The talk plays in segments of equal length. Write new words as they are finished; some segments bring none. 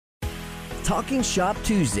Talking Shop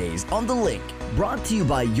Tuesdays on The Link, brought to you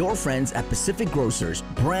by your friends at Pacific Grocers,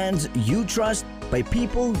 brands you trust by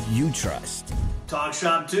people you trust. Talk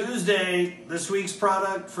Shop Tuesday, this week's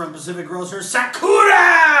product from Pacific Grocers,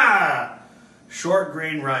 Sakura! Short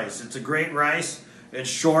grain rice. It's a great rice. It's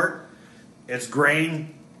short, it's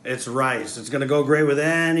grain, it's rice. It's going to go great with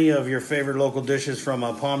any of your favorite local dishes, from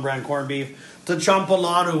a palm brand corned beef to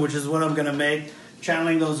champoladu, which is what I'm going to make.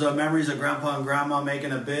 Channeling those memories of Grandpa and Grandma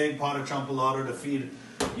making a big pot of champoladu to feed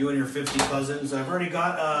you and your 50 cousins. I've already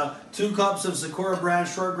got 2 cups of Sakura brand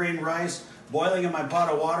short grain rice boiling in my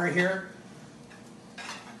pot of water here.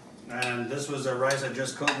 And this was a rice I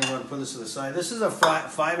just cooked. I'm going to put this to the side. This is a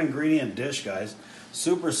 5 ingredient dish, guys.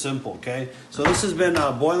 Super simple, okay? So this has been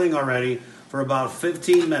boiling already for about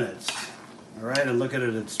 15 minutes. All right, and look at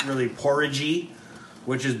it. It's really porridgey,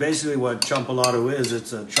 which is basically what champoladu is.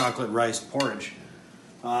 It's a chocolate rice porridge.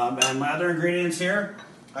 And my other ingredients here,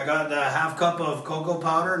 I got a half cup of cocoa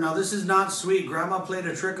powder. Now this is not sweet. Grandma played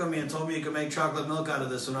a trick on me and told me you could make chocolate milk out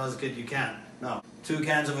of this when I was a kid. You can't. No. 2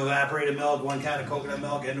 cans of evaporated milk, 1 can of coconut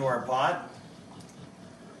milk into our pot.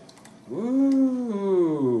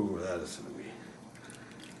 Ooh, that is going to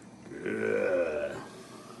be good.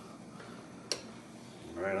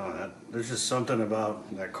 Right on. That. There's just something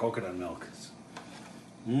about that coconut milk.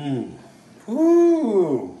 Mmm.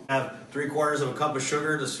 Ooh. I have 3/4 of a cup of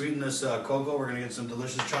sugar to sweeten this cocoa. We're gonna get some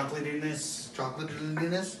delicious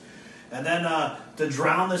chocolatiness. And then to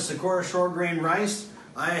drown this Sakura short grain rice,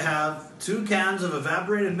 I have 2 cans of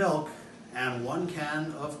evaporated milk and 1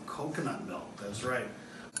 can of coconut milk. That's right.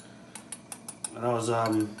 And I was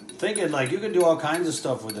thinking, like, you could do all kinds of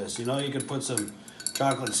stuff with this. You know, you could put some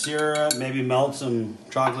chocolate syrup, maybe melt some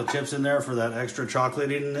chocolate chips in there for that extra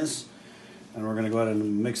chocolatiness. And we're going to go ahead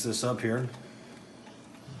and mix this up here.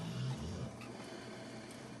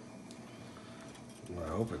 I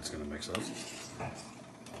hope it's going to mix up.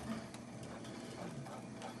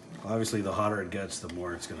 Obviously, the hotter it gets, the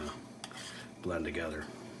more it's going to blend together.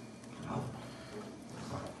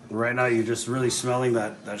 Right now, you're just really smelling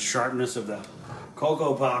that sharpness of the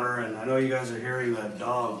cocoa powder. And I know you guys are hearing that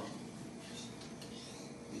dog.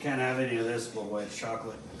 You can't have any of this, but boy, it's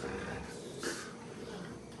chocolate.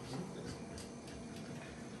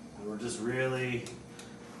 We're just really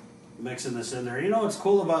mixing this in there. You know what's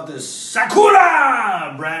cool about this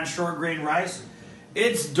Sakura brand short grain rice?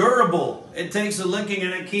 It's durable. It takes a licking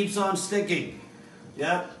and it keeps on sticking.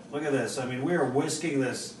 Yep, look at this. I mean, we are whisking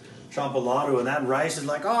this champoladu, and that rice is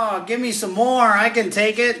like, oh, give me some more. I can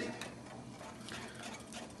take it.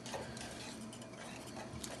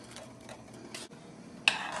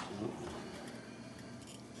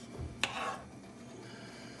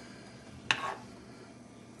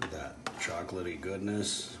 Chocolatey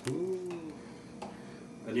goodness. Ooh.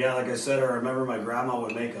 And yeah, like I said, I remember my grandma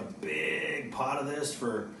would make a big pot of this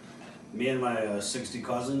for me and my 60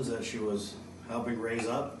 cousins that she was helping raise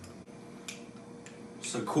up.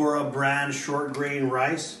 Sakura brand short grain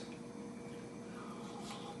rice.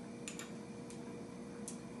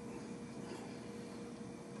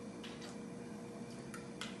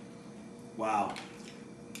 Wow.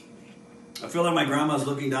 I feel like my grandma's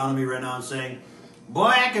looking down at me right now and saying,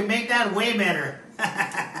 boy, I can make that way better.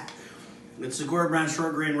 It's Sakura brand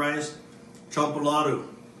short grain rice, champoladu.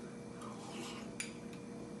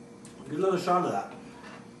 Get another shot of that.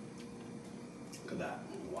 Look at that.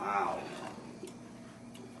 Wow.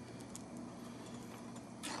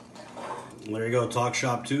 There you go, Talk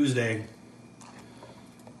Shop Tuesday.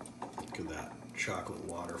 Look at that chocolate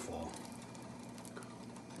waterfall.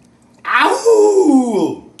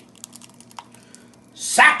 Ow!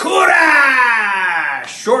 Sakura!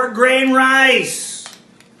 Short grain rice.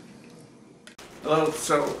 Hello,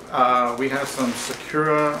 so we have some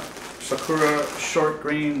Sakura short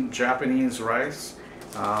grain Japanese rice,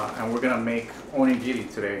 and we're gonna make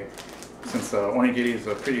onigiri today. Since onigiri is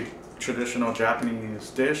a pretty traditional Japanese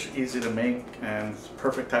dish, easy to make, and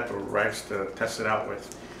perfect type of rice to test it out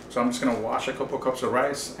with. So I'm just gonna wash a couple cups of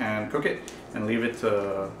rice and cook it, and leave it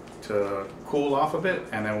to cool off a bit,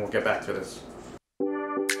 and then we'll get back to this.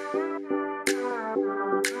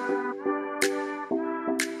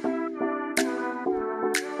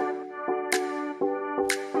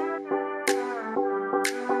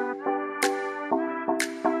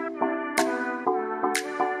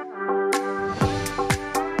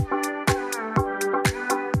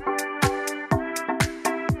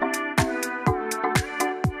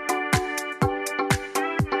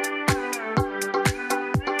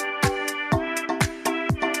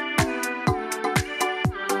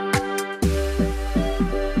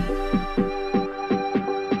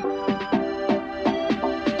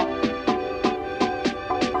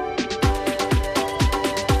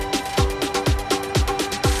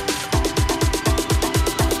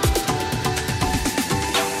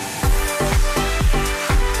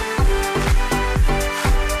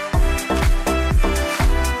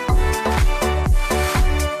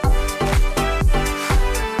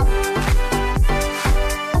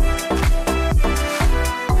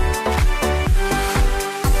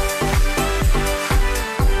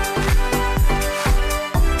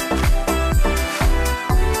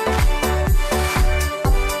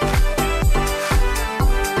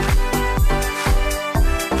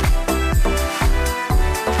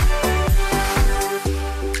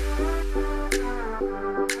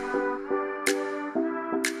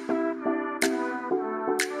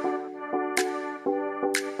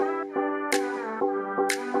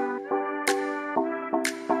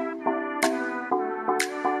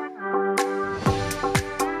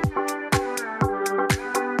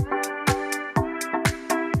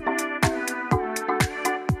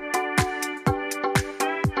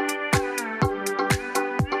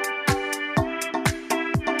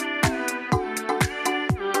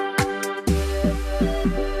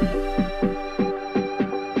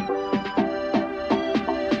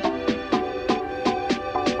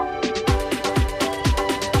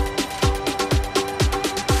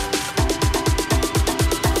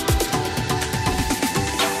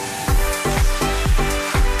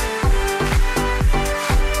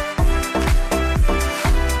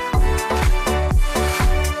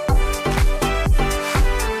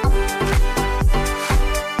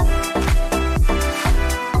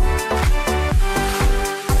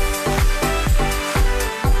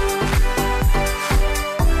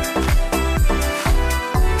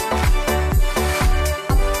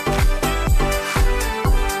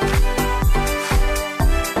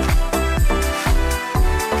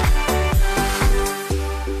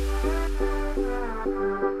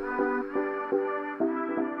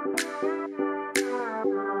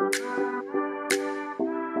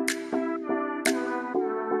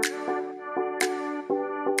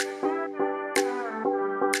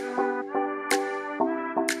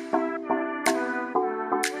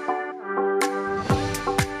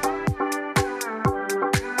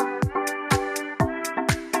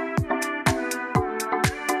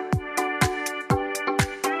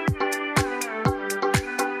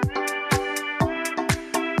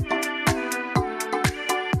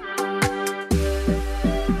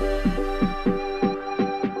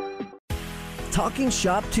 Talking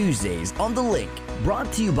Shop Tuesdays on The Link,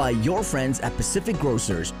 brought to you by your friends at Pacific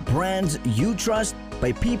Grocers, brands you trust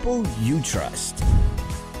by people you trust.